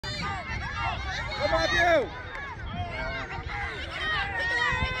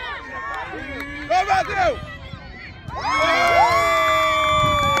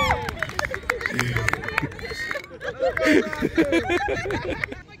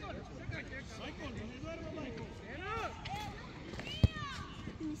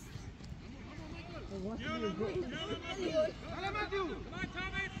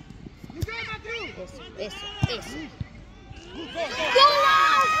Eso.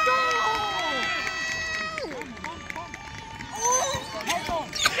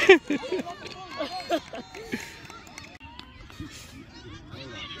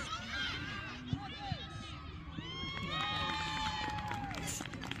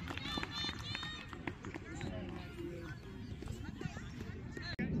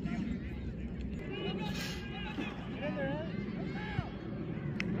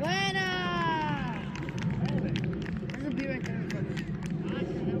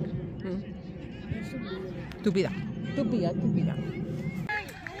 Estúpida.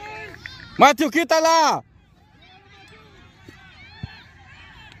 Matthew, quítala.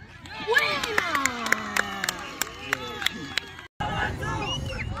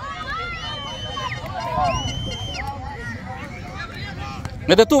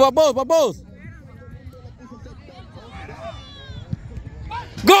 Vete tú, vamos.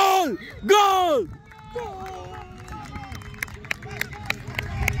 ¡Gol!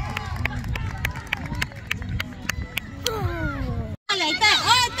 Ahí está,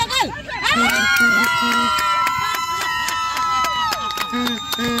 gol.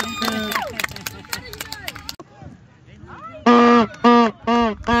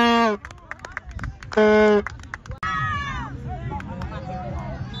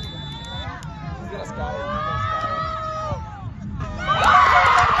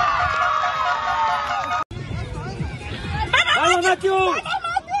 ¡Vamos, Matthew!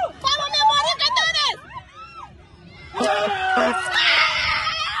 ¡Vamos, mi amor, encantados!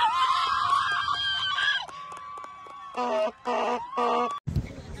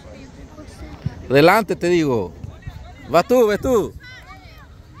 Delante, te digo. Vas tú.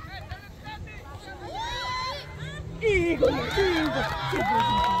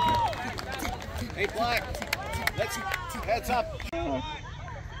 Hey, Black. Let's heads up.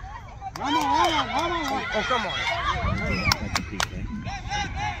 Vamos. Oh, come on.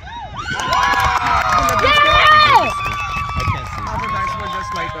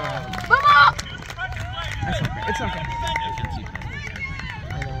 It's okay.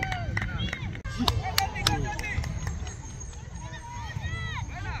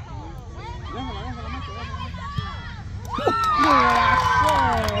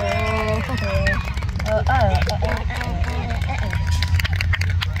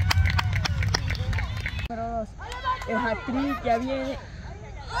 El hat-trick ya viene.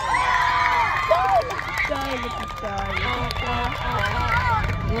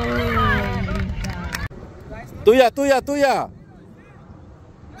 Tuya.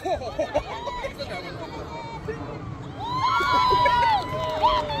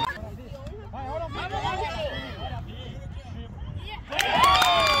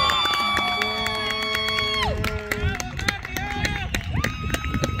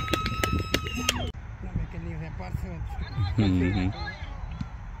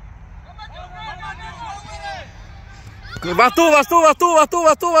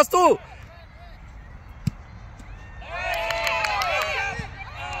 Vas tú.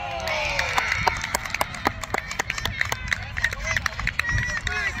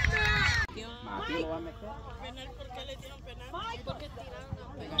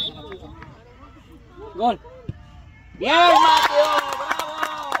 Gol. Bien, Mateo,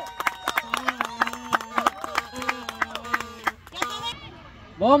 bravo.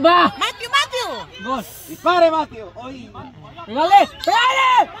 Bomba. Matthew. Gol. Dispare, Mateo. Pégale.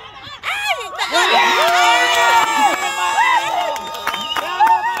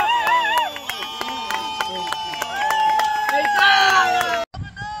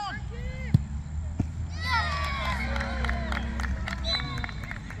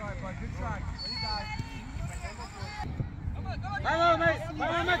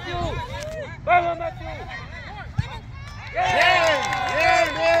 Vamos, Matthew. Bien.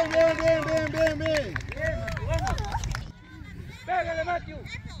 Pégale, Matthew.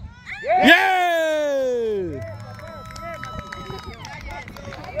 Yeah.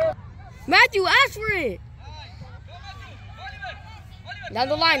 Matthew, ask for it. Down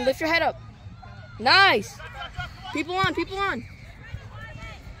the line, lift your head up. Nice. People on.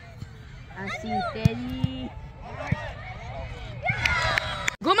 Así, Teddy.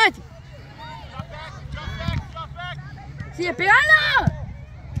 Go, Matthew. Sigue, pegala.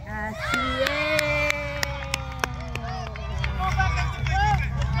 Así es.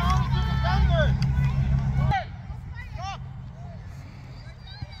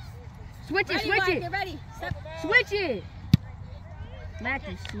 it. Get ready. Step. Switch it.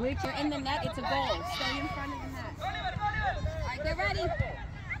 Matthew, switch You're in the net. It's a goal. Stay in front of the net. All right, get ready.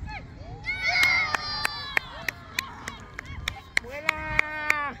 Buena.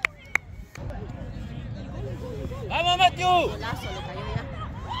 ¡Vamos, Matthew! Golazo, le cayó ya.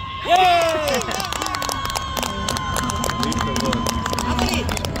 ¡Yeah!